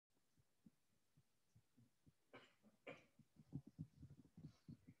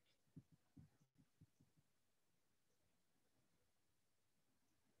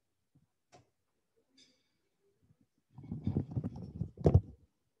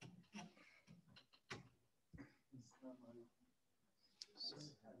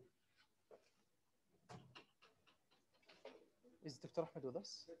Dr. Ahmed with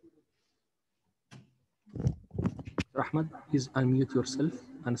us? Ahmed, please unmute yourself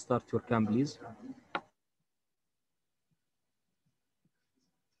and start your cam, please.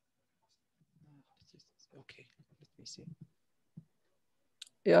 Okay, let me see.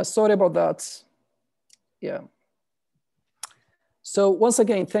 Yeah, sorry about that. Yeah. So once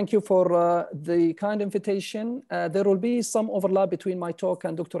again, thank you for the kind invitation. There will be some overlap between my talk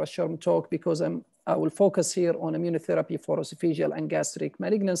and Dr. Alshehri talk because I will focus here on immunotherapy for esophageal and gastric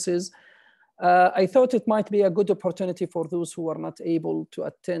malignancies. I thought it might be a good opportunity for those who are not able to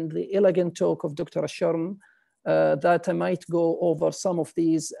attend the elegant talk of Dr. Alshehri that I might go over some of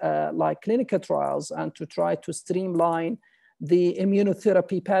these like clinical trials and to try to streamline the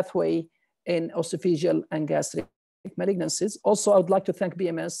immunotherapy pathway in esophageal and gastric malignancies. Also, I would like to thank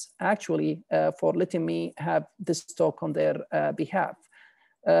BMS actually for letting me have this talk on their behalf.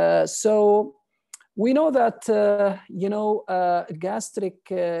 So we know that, gastric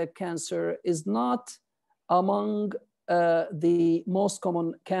cancer is not among the most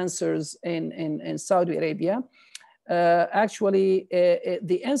common cancers in Saudi Arabia. Actually,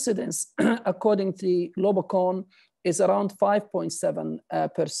 the incidence, according to Globocon, is around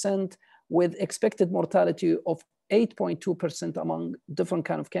 5.7% with expected mortality of 8.2% among different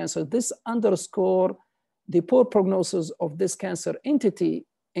kinds of cancer. This underscores the poor prognosis of this cancer entity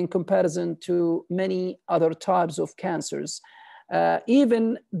in comparison to many other types of cancers.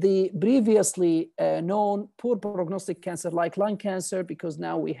 Even the previously known poor prognostic cancer like lung cancer, because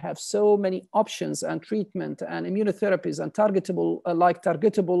now we have so many options and treatment and immunotherapies and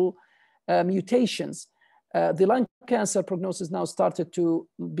targetable mutations. The lung cancer prognosis now started to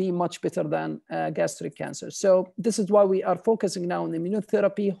be much better than gastric cancer. So this is why we are focusing now on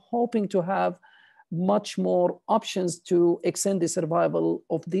immunotherapy, hoping to have much more options to extend the survival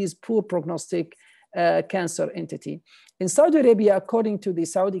of these poor prognostic cancer entity. In Saudi Arabia, according to the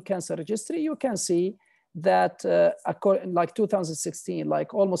Saudi Cancer Registry, you can see that like 2016,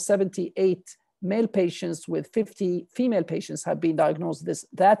 like almost 78 male patients with 50 female patients have been diagnosed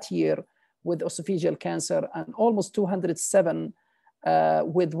that year with esophageal cancer, and almost 207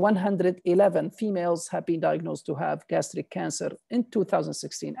 with 111 females have been diagnosed to have gastric cancer in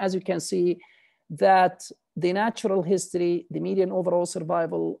 2016. As you can see, that the natural history, the median overall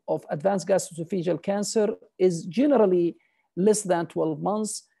survival of advanced gastroesophageal cancer is generally less than 12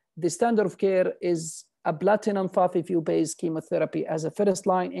 months. The standard of care is a platinum 5-FU-based chemotherapy as a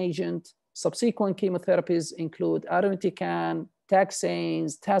first-line agent. Subsequent chemotherapies include irinotecan,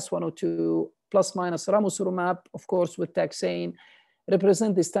 taxanes, TAS-102, plus minus ramucirumab, of course, with taxane,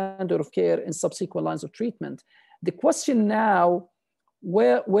 represent the standard of care in subsequent lines of treatment. The question now,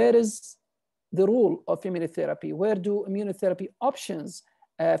 where is the role of immunotherapy? Where do immunotherapy options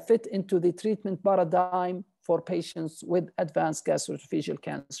fit into the treatment paradigm for patients with advanced gastroesophageal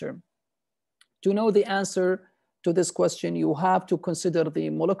cancer? To know the answer to this question, you have to consider the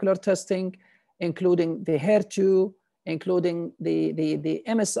molecular testing, including the HER2, including the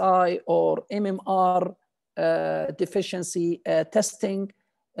MSI or MMR deficiency testing,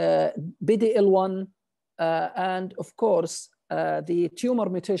 PD-L1, and of course, the tumor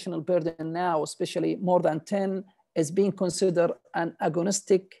mutational burden now, especially more than 10, is being considered an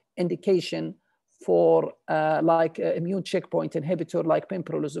agonistic indication for like immune checkpoint inhibitor like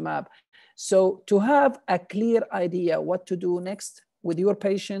pembrolizumab. So to have a clear idea what to do next with your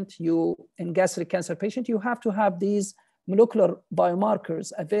patient, in gastric cancer patient, you have to have these molecular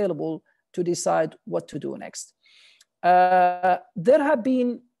biomarkers available to decide what to do next. There have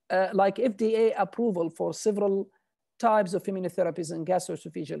been like FDA approval for several types of immunotherapies in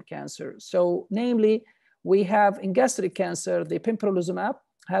gastroesophageal cancer. So namely, we have in gastric cancer, the pembrolizumab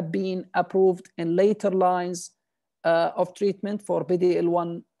have been approved in later lines of treatment for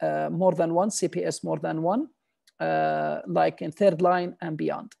PD-L1 more than one, CPS more than one, like in third line and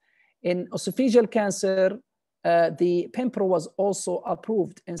beyond. In esophageal cancer, the pembro was also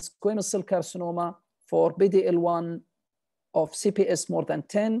approved in squamous cell carcinoma for PD-L1 of CPS more than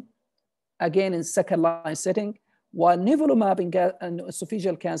 10, again in second line setting, while nivolumab in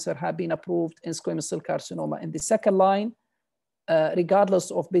esophageal cancer have been approved in squamous cell carcinoma in the second line,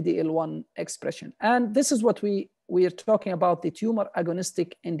 regardless of PD-L1 expression. And this is what we are talking about, the tumor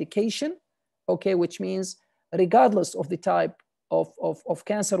agonistic indication, okay, which means regardless of the type of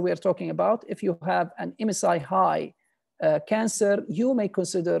cancer we are talking about, if you have an MSI high cancer, you may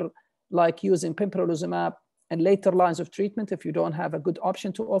consider like using pembrolizumab and later lines of treatment if you don't have a good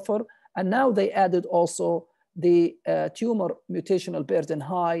option to offer. And now they added also the tumor mutational burden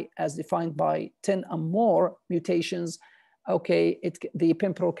high as defined by 10 and more mutations. okay, the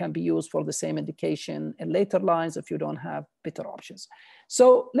Pempro can be used for the same indication in later lines if you don't have better options.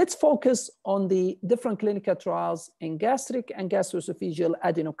 So let's focus on the different clinical trials in gastric and gastroesophageal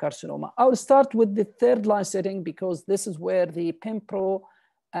adenocarcinoma. I'll start with the third line setting because this is where the Pempro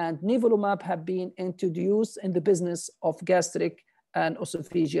and nivolumab have been introduced in the business of gastric and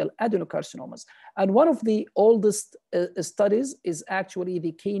esophageal adenocarcinomas. And one of the oldest studies is actually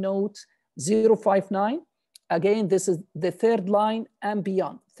the Keynote 059. Again, this is the third line and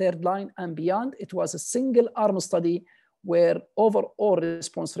beyond. Third line and beyond. It was a single arm study where overall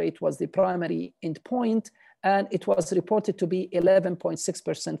response rate was the primary endpoint, and it was reported to be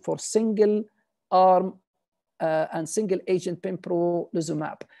 11.6% for single arm and single agent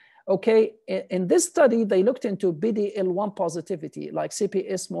pembrolizumab. Okay, in this study, they looked into PD-L1 positivity, like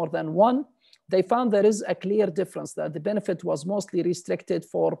CPS more than 1. They found there is a clear difference that the benefit was mostly restricted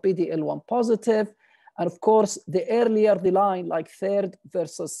for PD-L1 positive. And of course, the earlier the line, like third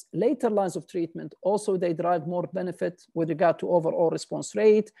versus later lines of treatment, also they derive more benefit with regard to overall response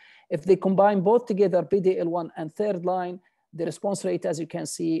rate. If they combine both together, PD-L1 and third line, the response rate, as you can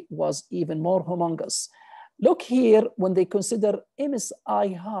see, was even more humongous. Look here, when they consider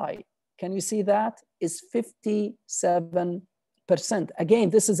MSI high, can you see that? Is 57%. Again,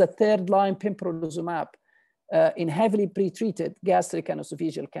 this is a third line pembrolizumab in heavily pretreated gastric and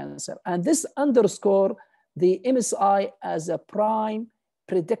esophageal cancer. And this underscores the MSI as a prime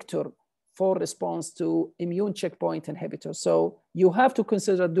predictor for response to immune checkpoint inhibitors. So you have to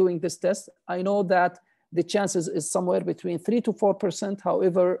consider doing this test. I know that the chances is somewhere between 3 to 4%.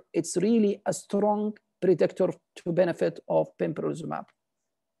 However, it's really a strong predictor to benefit of pembrolizumab.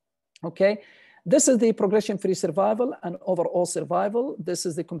 Okay, this is the progression-free survival and overall survival. This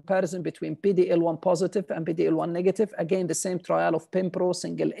is the comparison between PD-L1 positive and PD-L1 negative. Again, the same trial of Pempro,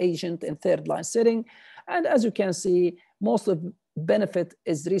 single agent in third line setting. And as you can see, most of benefit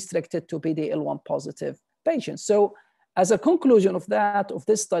is restricted to PD-L1 positive patients. So as a conclusion of that, of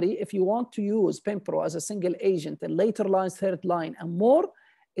this study, if you want to use Pempro as a single agent in later lines, third line and more,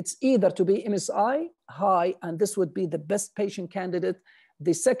 it's either to be MSI high, and this would be the best patient candidate.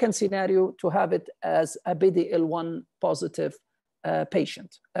 The second scenario, to have it as a PD-L1 positive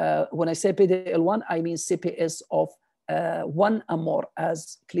patient. When I say PD-L1, I mean CPS of 1 or more,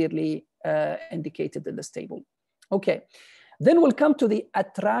 as clearly indicated in this table. Okay, then we'll come to the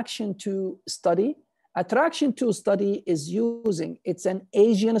Attraction 2 study. Attraction 2 study is using, it's an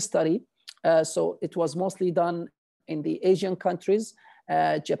Asian study. So it was mostly done in the Asian countries,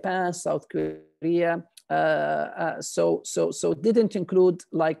 Japan, South Korea. So didn't include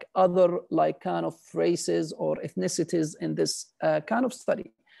like other like kind of races or ethnicities in this kind of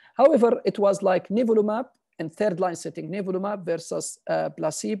study. However, it was like nivolumab in third line setting, nivolumab versus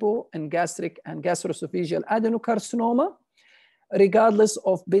placebo in gastric and gastroesophageal adenocarcinoma, regardless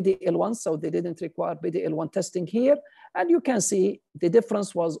of PD-L1. So they didn't require PD-L1 testing here. And you can see the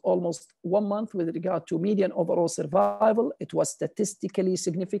difference was almost 1 month with regard to median overall survival. It was statistically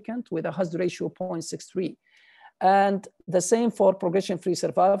significant with a hazard ratio of 0.63. And the same for progression-free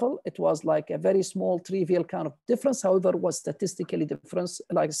survival. It was like a very small trivial kind of difference. However, was statistically different,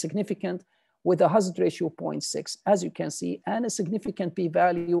 like significant with a hazard ratio of 0.6, as you can see, and a significant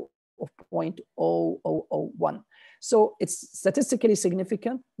p-value of 0.0001. So it's statistically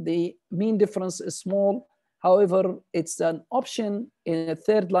significant. The mean difference is small. However, it's an option in a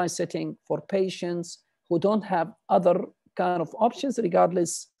third line setting for patients who don't have other kind of options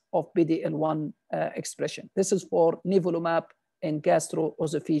regardless of PD-L1 expression. This is for nivolumab in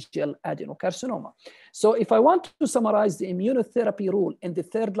gastroesophageal adenocarcinoma. So if I want to summarize the immunotherapy rule in the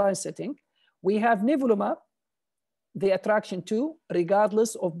third line setting, we have nivolumab, the Attraction 2,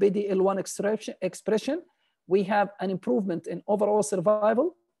 regardless of PD-L1 expression, we have an improvement in overall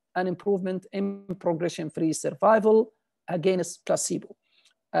survival, an improvement in progression-free survival against placebo.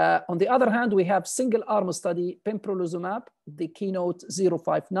 On the other hand, we have single arm study, pembrolizumab, the Keynote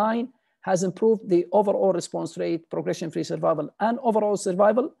 059, has improved the overall response rate, progression-free survival, and overall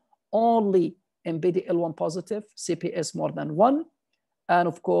survival only in PD-L1 positive, CPS more than 1, and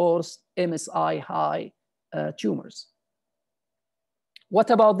of course, MSI high tumors. What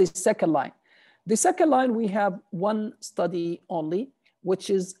about the second line? The second line, we have one study only,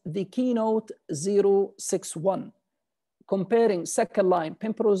 which is the Keynote 061, comparing second line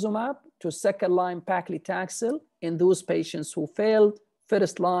pembrolizumab to second line paclitaxel in those patients who failed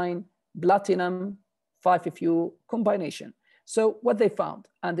first line platinum 5-FU combination. So what they found,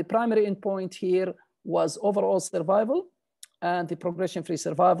 and the primary endpoint here was overall survival, and the progression-free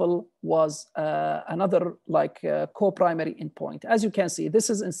survival was another like co-primary endpoint. As you can see, this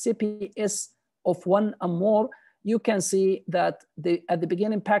is in CPS of 1 or more. you can see that at the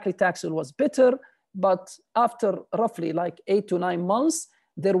beginning, paclitaxel was better, but after roughly like 8 to 9 months,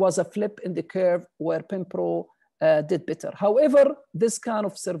 there was a flip in the curve where Pempro did better. However, this kind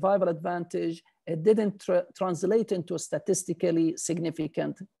of survival advantage, it didn't translate into a statistically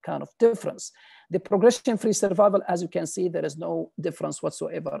significant kind of difference. The progression-free survival, as you can see, there is no difference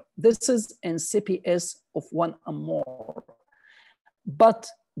whatsoever. This is in CPS of 1 and more. But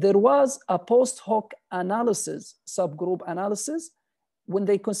there was a post-hoc analysis, subgroup analysis, when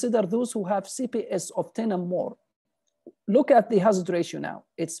they consider those who have CPS of 10 and more. Look at the hazard ratio now.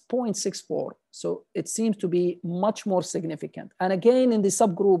 It's 0.64. So it seems to be much more significant. And again, in the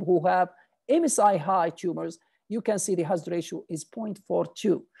subgroup who have MSI high tumors, you can see the hazard ratio is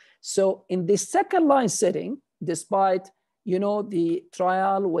 0.42. So in the second line setting, despite the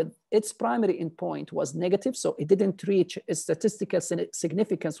trial with its primary endpoint was negative, so it didn't reach a statistical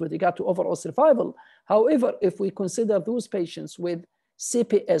significance with regard to overall survival. However, if we consider those patients with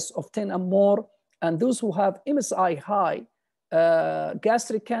CPS of 10 and more, and those who have MSI high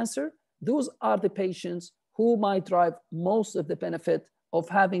gastric cancer, those are the patients who might drive most of the benefit of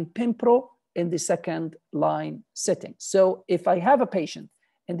having Pempro in the second line setting. So if I have a patient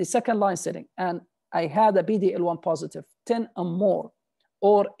in the second line setting and I had a PD-L1 positive 10 and more,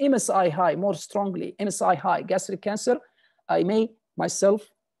 or MSI high, more strongly, MSI high gastric cancer, I may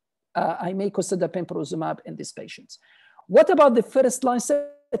consider pembrolizumab in these patients. What about the first line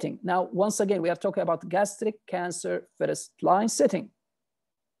setting? Now, once again, we are talking about gastric cancer first line setting.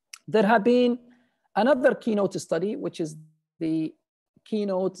 There have been another keynote study, which is the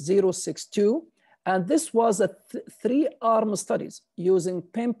keynote 062. And this was a 3-arm studies using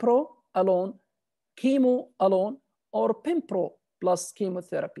Pempro alone, chemo alone, or Pempro plus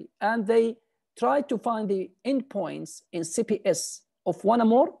chemotherapy. And they tried to find the endpoints in CPS of 1 or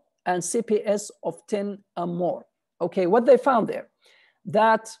more and CPS of 10 and more. Okay, what they found there,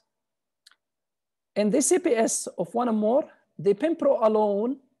 that in the CPS of 1 or more, the Pempro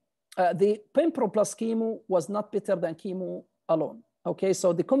alone, the Pempro plus chemo was not better than chemo alone. Okay,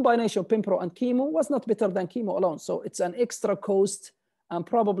 so the combination of Pempro and chemo was not better than chemo alone. So it's an extra cost and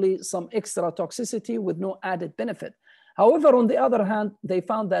probably some extra toxicity with no added benefit. However, on the other hand, they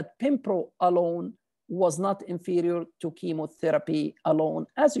found that Pempro alone was not inferior to chemotherapy alone,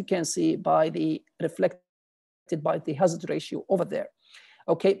 as you can see by the reflected by the hazard ratio over there.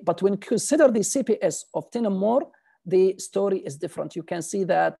 Okay, but when you consider the CPS of 10 or more, the story is different. You can see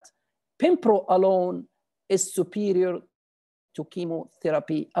that Pempro alone is superior to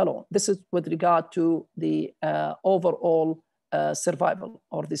chemotherapy alone. This is with regard to the overall survival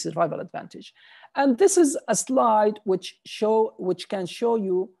or the survival advantage. And this is a slide which can show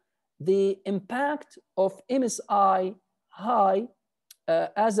you the impact of MSI high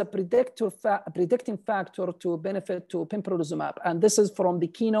as a predicting factor to benefit to pembrolizumab. And this is from the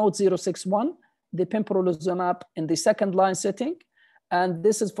keynote 061, the pembrolizumab in the second line setting. And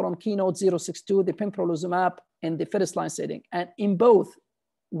this is from keynote 062, the pembrolizumab in the first line setting. And in both,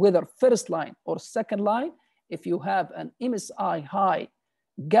 whether first line or second line, if you have an MSI high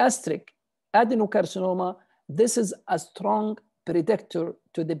gastric adenocarcinoma, this is a strong predictor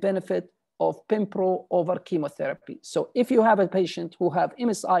to the benefit of Pempro over chemotherapy. So if you have a patient who have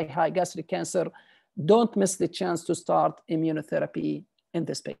MSI high gastric cancer, don't miss the chance to start immunotherapy in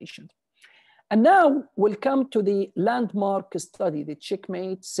this patient. And now we'll come to the landmark study, the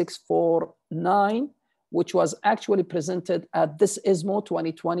Checkmate 649, which was actually presented at this ESMO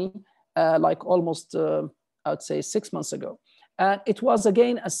 2020, like almost, I'd say 6 months ago. And it was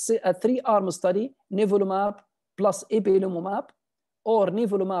again a 3-arm study, nivolumab plus ipilimumab, or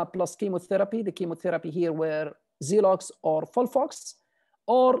nivolumab plus chemotherapy. The chemotherapy here were Xelox or Folfox,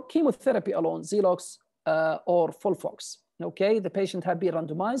 or chemotherapy alone, Xelox or Folfox. Okay, the patient had been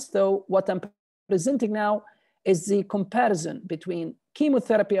randomized. So what I'm presenting now is the comparison between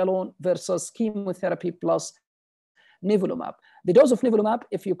chemotherapy alone versus chemotherapy plus nivolumab. The dose of nivolumab,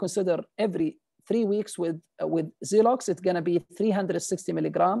 if you consider every 3 weeks with Xelox, it's going to be 360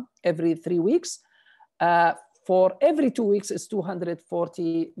 milligram every 3 weeks. For every 2 weeks, it's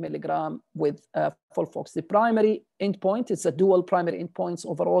 240 milligram with Folfox. The primary endpoint, it's a dual primary endpoints,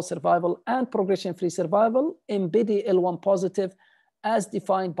 overall survival and progression-free survival in PD-L1 positive as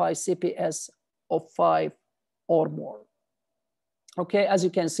defined by CPS of 5 or more. Okay, as you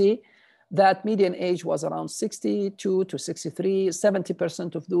can see, that median age was around 62 to 63,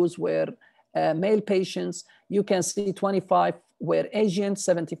 70% of those were male patients. You can see 25 were Asian,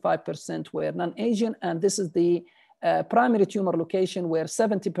 75% were non-Asian, and this is the primary tumor location where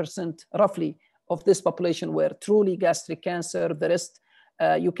 70% roughly of this population were truly gastric cancer. The rest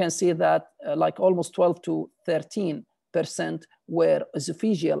you can see that like almost 12 to 13% were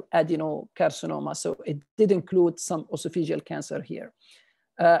esophageal adenocarcinoma. So it did include some esophageal cancer here.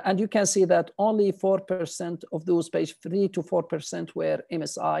 And you can see that only 4% of those patients, 3 to 4% were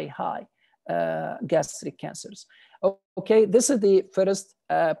MSI high gastric cancers. Okay, this is the first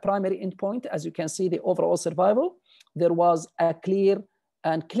primary endpoint. As you can see, the overall survival, there was a clear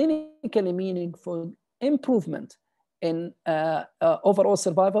and clinically meaningful improvement in overall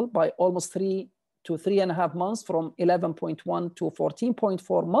survival by almost 3 to 3.5 months, from 11.1 to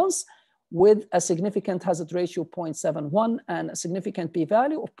 14.4 months, with a significant hazard ratio of 0.71 and a significant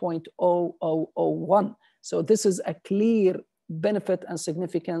p-value of 0.0001. So this is a clear benefit and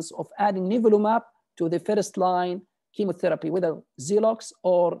significance of adding nivolumab to the first line chemotherapy, whether Xelox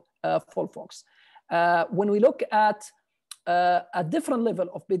or Folfox. When we look at a different level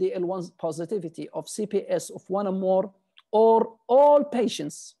of PD-L1 positivity of CPS of 1 or more, or all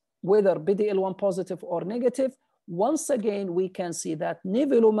patients, whether PD-L1 positive or negative, once again, we can see that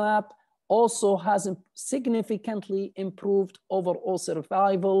nivolumab also has significantly improved overall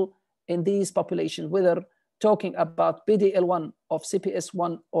survival in these populations, whether talking about PD-L1 of CPS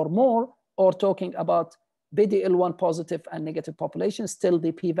 1 or more, or talking about PD-L1 positive and negative populations. Still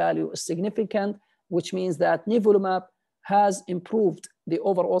the p-value is significant, which means that nivolumab has improved the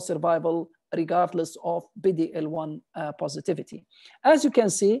overall survival regardless of PD-L1 positivity. As you can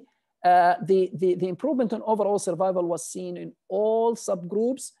see, the improvement in overall survival was seen in all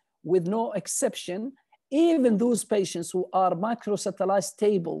subgroups with no exception. Even those patients who are microsatellite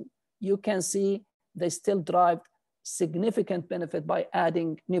stable, you can see they still derived significant benefit by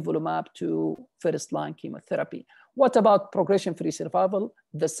adding nivolumab to first-line chemotherapy. What about progression-free survival?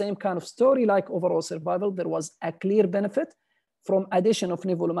 The same kind of story like overall survival. There was a clear benefit from addition of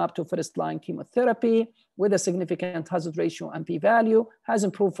nivolumab to first-line chemotherapy with a significant hazard ratio and p-value, has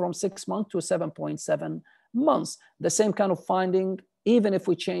improved from 6 months to 7.7 months. The same kind of finding, even if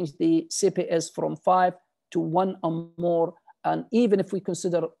we change the CPS from 5 to 1 or more, and even if we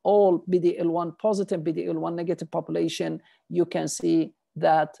consider all PD-L1 positive, PD-L1 negative population, you can see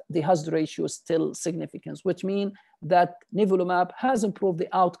that the hazard ratio is still significant, which means that nivolumab has improved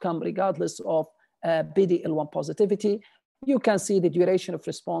the outcome regardless of PD-L1 positivity. You can see the duration of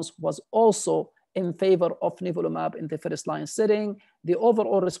response was also in favor of nivolumab in the first line setting. The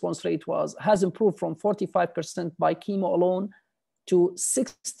overall response rate has improved from 45% by chemo alone to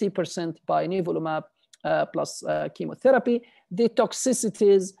 60% by nivolumab plus chemotherapy. The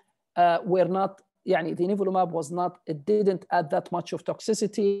toxicities were not, the nivolumab it didn't add that much of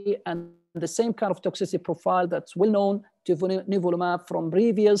toxicity, and the same kind of toxicity profile that's well known to nivolumab from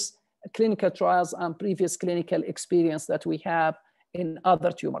previous clinical trials and previous clinical experience that we have in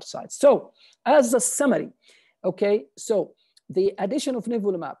other tumor sites. So as a summary, okay, so the addition of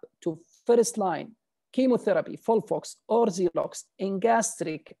nivolumab to first line chemotherapy, Folfox or Xelox in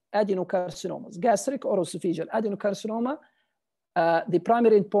gastric adenocarcinomas, gastric or esophageal adenocarcinoma, the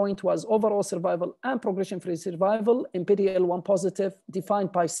primary endpoint was overall survival and progression-free survival in PD-L1 positive,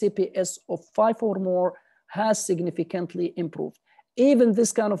 defined by CPS of 5 or more, has significantly improved. Even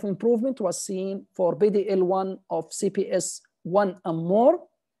this kind of improvement was seen for PD-L1 of CPS 1 and more,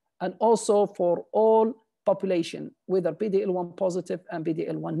 and also for all population, whether PD-L1 positive and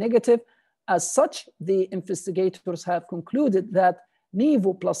PD-L1 negative. As such, the investigators have concluded that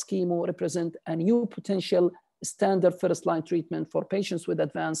nivo plus chemo represent a new potential standard first-line treatment for patients with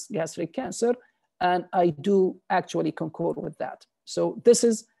advanced gastric cancer, and I do actually concur with that. So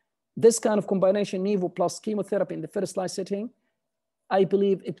this kind of combination, nivo plus chemotherapy in the first-line setting, I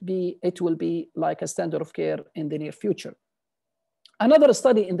believe it will be like a standard of care in the near future. Another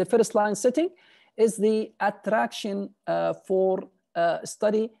study in the first-line setting is the Attraction 4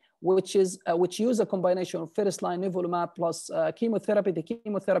 study, which use a combination of first-line nivolumab plus chemotherapy. The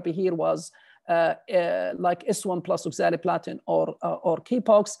chemotherapy here was like S1 plus oxaliplatin or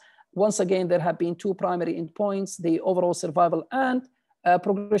KPOX. Once again, there have been 2 primary endpoints, the overall survival and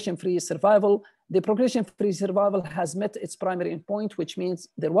progression-free survival. The progression-free survival has met its primary endpoint, which means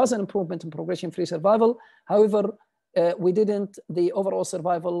there was an improvement in progression-free survival. However, the overall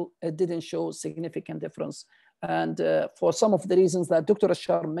survival didn't show significant difference. And for some of the reasons that Dr.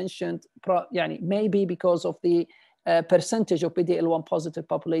 Ashar mentioned, maybe because of the percentage of PD-L1 positive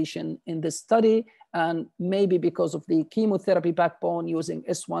population in this study, and maybe because of the chemotherapy backbone using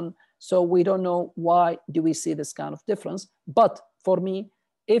S1. So we don't know why do we see this kind of difference. But for me,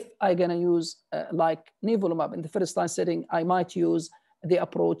 if I'm gonna use like nivolumab in the first line setting, I might use the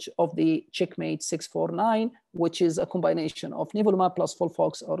approach of the Checkmate 649, which is a combination of nivolumab plus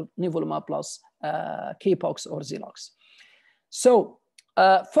Folfox or nivolumab plus KPOX or Xelox. So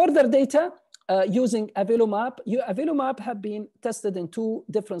Further data using avelumab. Avelumab have been tested in 2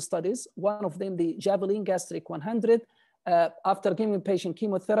 different studies. One of them, the Javelin Gastric 100. After giving patient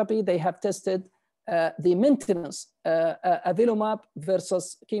chemotherapy, they have tested the maintenance avelumab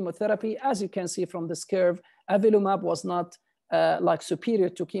versus chemotherapy. As you can see from this curve, avelumab was not like superior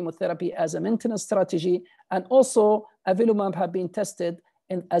to chemotherapy as a maintenance strategy. And also avelumab have been tested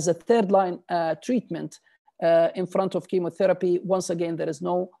as a 3rd-line treatment in front of chemotherapy. Once again, there is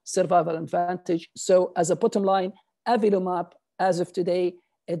no survival advantage. So as a bottom line, avelumab, as of today,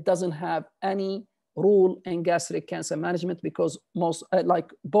 it doesn't have any role in gastric cancer management because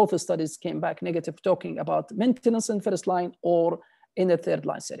both studies came back negative, talking about maintenance in 1st line or in the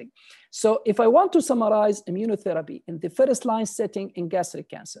 3rd-line setting. So if I want to summarize immunotherapy in the 1st-line setting in gastric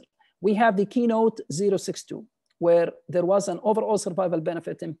cancer, we have the Keynote 062, where there was an overall survival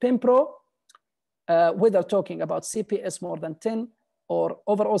benefit in Pembro, whether talking about CPS more than 10 or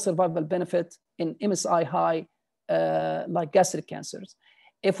overall survival benefit in MSI high, like gastric cancers.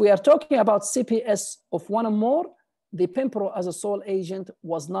 If we are talking about CPS of 1 or more, the Pembro as a sole agent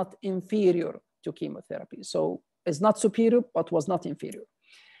was not inferior to chemotherapy. So it's not superior, but was not inferior.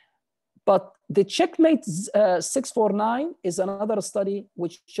 But the Checkmate 649 is another study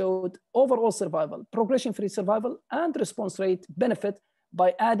which showed overall survival, progression-free survival, and response rate benefit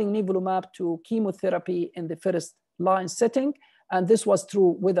by adding nivolumab to chemotherapy in the 1st-line setting. And this was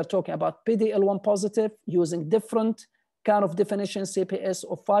true whether talking about PD-L1 positive using different kind of definition, CPS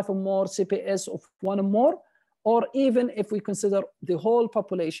of 5 or more, CPS of 1 or more, or even if we consider the whole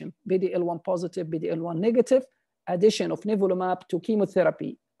population, PD-L1 positive, PD-L1 negative, addition of nivolumab to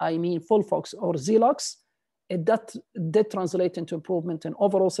chemotherapy, I mean FOLFOX or XELOX, it did translate into improvement in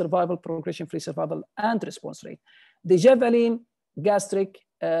overall survival, progression-free survival, and response rate. The Javelin Gastric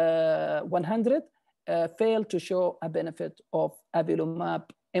 100 failed to show a benefit of avelumab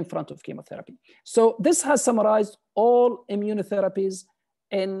in front of chemotherapy. So this has summarized all immunotherapies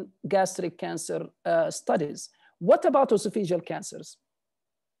in gastric cancer studies. What about esophageal cancers?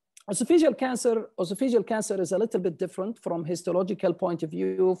 Esophageal cancer is a little bit different from histological point of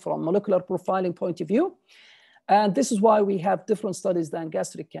view, from molecular profiling point of view. And this is why we have different studies than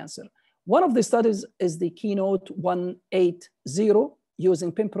gastric cancer. One of the studies is the Keynote 180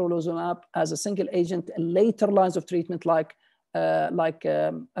 using pembrolizumab as a single agent in later lines of treatment like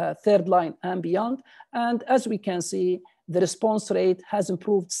 3rd line and beyond. And as we can see, the response rate has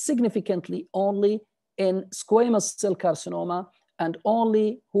improved significantly only in squamous cell carcinoma and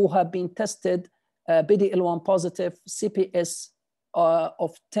only who have been tested PD-L1 positive, CPS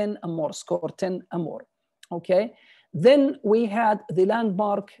of 10 and more, score 10 and more, okay? Then we had the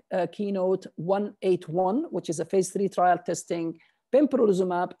landmark Keynote 181, which is a phase 3 trial testing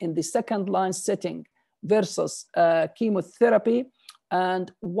pembrolizumab in the 2nd-line setting versus chemotherapy.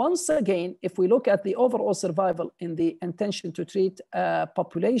 And once again, if we look at the overall survival in the intention to treat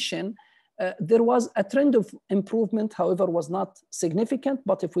population, there was a trend of improvement, however, was not significant.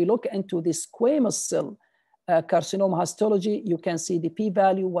 But if we look into the squamous cell carcinoma histology, you can see the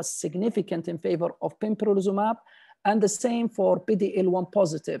p-value was significant in favor of pembrolizumab, and the same for PD-L1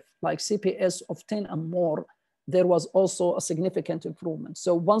 positive, like CPS of 10 and more, there was also a significant improvement.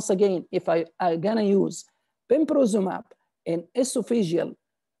 So once again, if I'm gonna use pembrolizumab in esophageal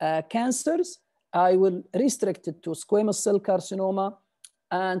cancers, I will restrict it to squamous cell carcinoma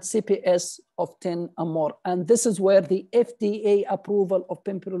and CPS of 10 and more. And this is where the FDA approval of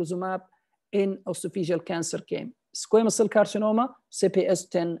pembrolizumab in esophageal cancer came. Squamous cell carcinoma, CPS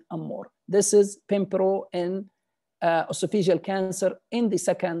 10 and more. This is pembro in esophageal cancer in the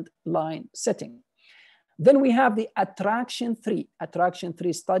 2nd-line setting. Then we have the Attraction 3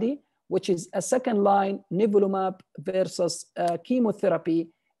 study, which is a 2nd-line nivolumab versus chemotherapy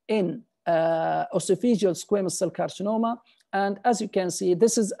in esophageal squamous cell carcinoma. And as you can see,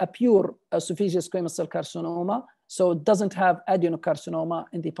 this is a pure esophageal squamous cell carcinoma, so it doesn't have adenocarcinoma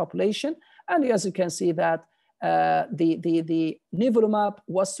in the population. And as you can see that the nivolumab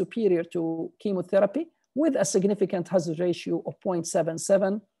was superior to chemotherapy with a significant hazard ratio of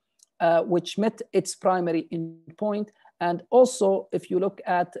 0.77, which met its primary endpoint. And also, if you look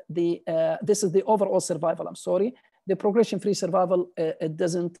at the, this is the overall survival, the progression-free survival, it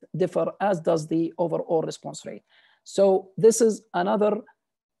doesn't differ, as does the overall response rate. So this is another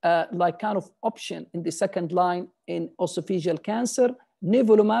like kind of option in the 2nd-line in esophageal cancer,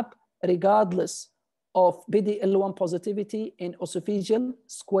 nivolumab, regardless of PD-L1 positivity in esophageal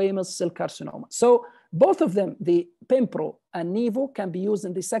squamous cell carcinoma. So both of them, the pembro and nivo, can be used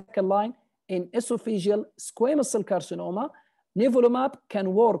in the 2nd-line in esophageal squamous cell carcinoma. Nivolumab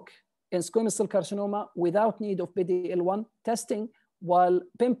can work in squamous cell carcinoma without need of PD-L1 testing, while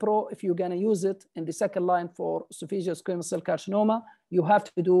Pimpro, if you're going to use it in the second line for esophageal squamous cell carcinoma, you have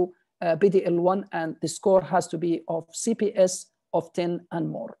to do PD-L1, and the score has to be of CPS of 10 and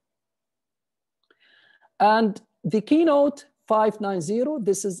more. And the keynote 590,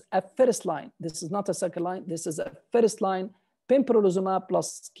 this is a first line. This is not a second line. This is a first line pembrolizumab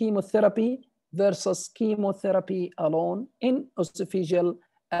plus chemotherapy versus chemotherapy alone in esophageal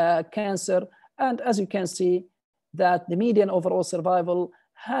cancer. And as you can see, that the median overall survival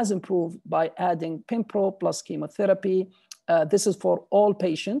has improved by adding Pimpro plus chemotherapy. This is for all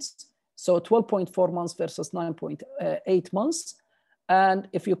patients. So 12.4 months versus 9.8 months. And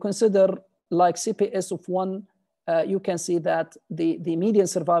if you consider like CPS of 1, you can see that the median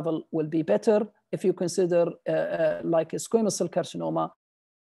survival will be better. If you consider like a squamous cell carcinoma,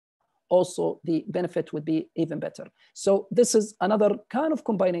 also the benefit would be even better. So this is another kind of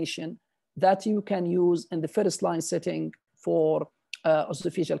combination that you can use in the first line setting for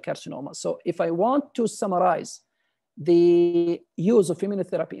esophageal carcinoma. So if I want to summarize the use of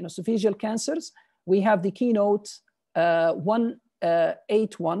immunotherapy in esophageal cancers, we have the keynote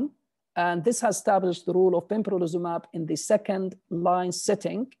 181, and this has established the rule of pembrolizumab in the second line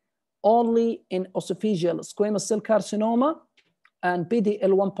setting only in esophageal squamous cell carcinoma and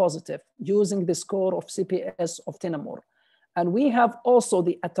PD-L1 positive using the score of CPS of 10 or more. And we have also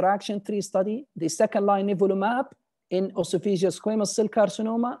the Attraction 3 study, the second line nivolumab in esophageal squamous cell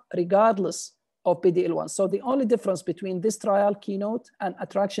carcinoma, regardless of PD-L1. So the only difference between this trial keynote and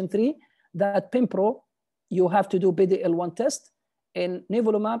Attraction 3, that Pimpro, you have to do PD-L1 test. In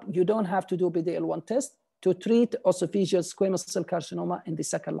nivolumab, you don't have to do PD-L1 test to treat esophageal squamous cell carcinoma in the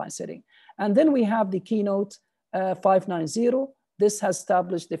second line setting. And then we have the keynote 590. This has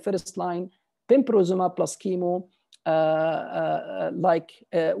established the first line pembrolizumab plus chemo,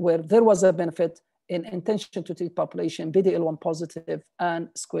 where there was a benefit in intention to treat population, PD-L1 positive and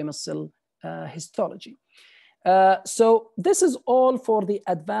squamous cell histology. So this is all for the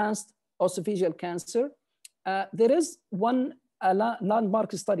advanced esophageal cancer. There is one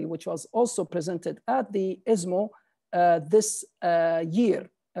landmark study which was also presented at the ESMO this year,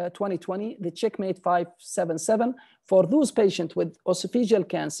 2020, the Checkmate 577, for those patients with esophageal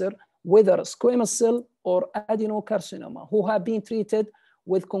cancer, whether squamous cell or adenocarcinoma, who have been treated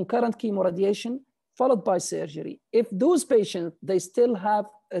with concurrent chemoradiation followed by surgery. If those patients, they still have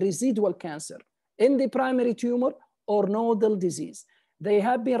residual cancer in the primary tumor or nodal disease, they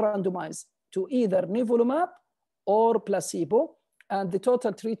have been randomized to either nivolumab or placebo, and the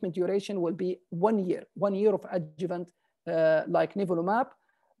total treatment duration will be 1 year, 1 year of adjuvant like nivolumab.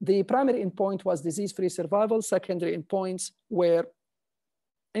 The primary endpoint was disease-free survival. Secondary endpoints were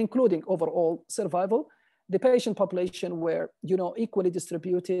including overall survival. The patient population were, equally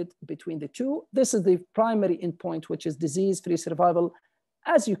distributed between the two. This is the primary endpoint, which is disease-free survival.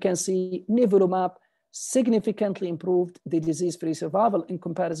 As you can see, nivolumab significantly improved the disease-free survival in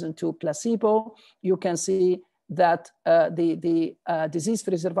comparison to placebo. You can see that the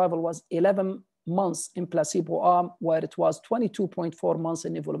disease-free survival was 11 months in placebo arm, where it was 22.4 months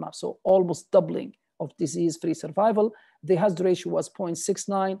in nivolumab, so almost doubling of disease-free survival. The hazard ratio was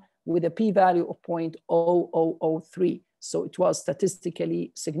 0.69 with a p-value of 0.0003. So it was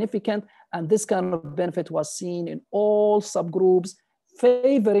statistically significant, and this kind of benefit was seen in all subgroups,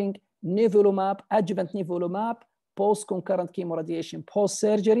 favoring nivolumab, adjuvant nivolumab, post-concurrent chemoradiation,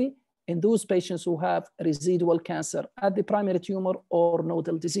 post-surgery, in those patients who have residual cancer at the primary tumor or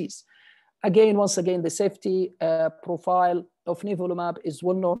nodal disease. Again, once again, the safety profile of nivolumab is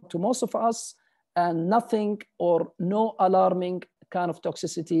well known to most of us, and nothing or no alarming kind of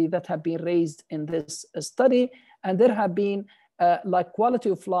toxicity that have been raised in this study. And there have been like quality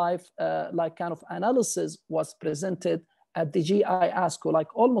of life, like kind of analysis was presented at the GI ASCO, like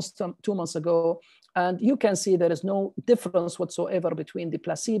almost 2 months ago. And you can see there is no difference whatsoever between the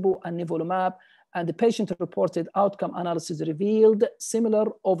placebo and nivolumab. And the patient-reported outcome analysis revealed similar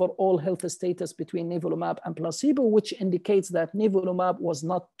overall health status between nivolumab and placebo, which indicates that nivolumab was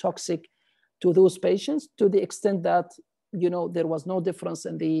not toxic to those patients, to the extent that there was no difference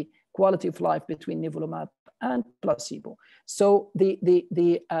in the quality of life between nivolumab and placebo. So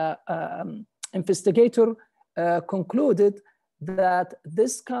the investigator concluded that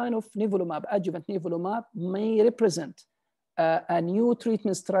this kind of nivolumab, adjuvant nivolumab, may represent a new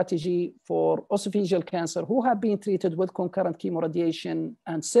treatment strategy for esophageal cancer who have been treated with concurrent chemoradiation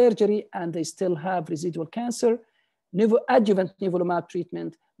and surgery, and they still have residual cancer. Adjuvant nivolumab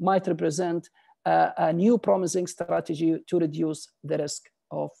treatment might represent a new promising strategy to reduce the risk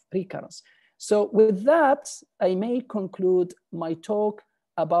of recurrence. So with that, I may conclude my talk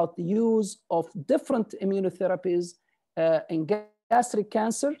about the use of different immunotherapies in gastric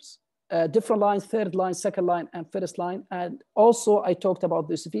cancers, different lines, third line, second line, and first line. And also I talked about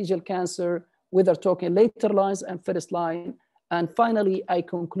the esophageal cancer, whether talking later lines and first line. And finally, I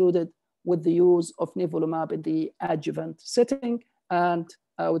concluded with the use of nivolumab in the adjuvant setting. And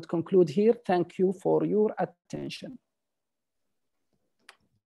I would conclude here. Thank you for your attention.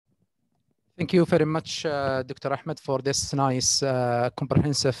 Thank you very much, Dr. Ahmed, for this nice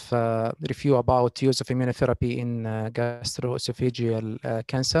comprehensive review about use of immunotherapy in gastroesophageal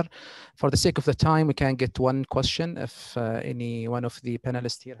cancer. For the sake of the time, we can get one question if any one of the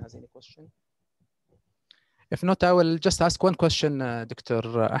panelists here has any question. If not, I will just ask one question, Dr.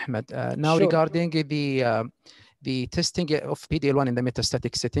 Ahmed. Now, sure. Regarding the testing of PD-L1 in the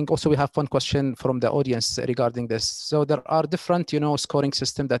metastatic setting. Also, we have one question from the audience regarding this. So there are different, scoring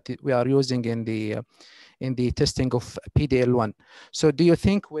systems that we are using in the testing of PD-L1. So do you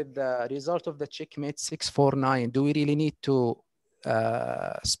think with the result of the CheckMate 649, do we really need to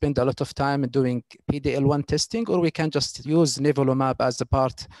spend a lot of time doing PD-L1 testing, or we can just use nivolumab as a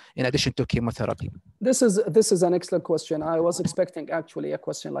part in addition to chemotherapy? This is an excellent question. I was expecting actually a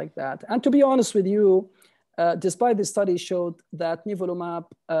question like that. And to be honest with you, despite the study showed that nivolumab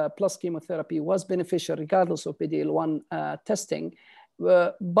plus chemotherapy was beneficial regardless of PD-L1 testing.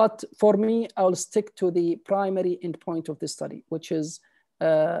 But for me, I'll stick to the primary endpoint of the study, which is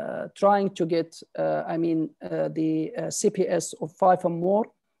trying to get, the CPS of 5 or more,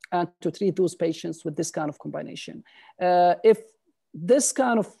 and to treat those patients with this kind of combination. If this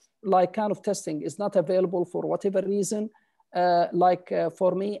kind of testing is not available for whatever reason,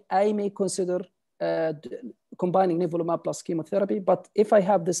 for me, I may consider combining nivolumab plus chemotherapy. But if I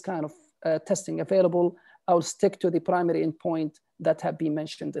have this kind of testing available, I'll stick to the primary endpoint that have been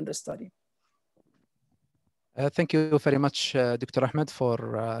mentioned in the study. Thank you very much, Dr. Ahmed,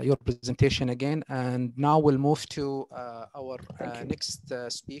 for your presentation again. And now we'll move to our next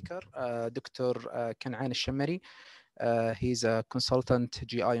speaker, Dr. Ahmed Alshehri. He's a consultant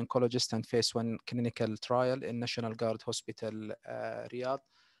GI oncologist and phase 1 clinical trial in National Guard Hospital, Riyadh.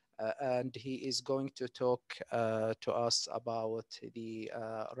 And he is going to talk to us about the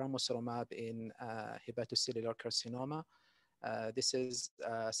ramucirumab in hepatocellular carcinoma. This is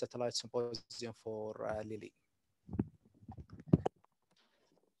a satellite symposium for Lilly.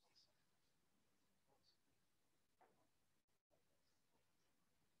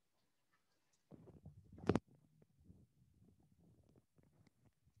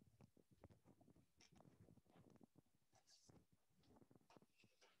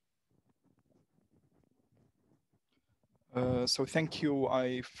 So thank you.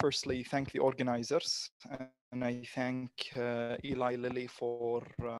 I firstly thank the organizers, and I thank Eli Lilly for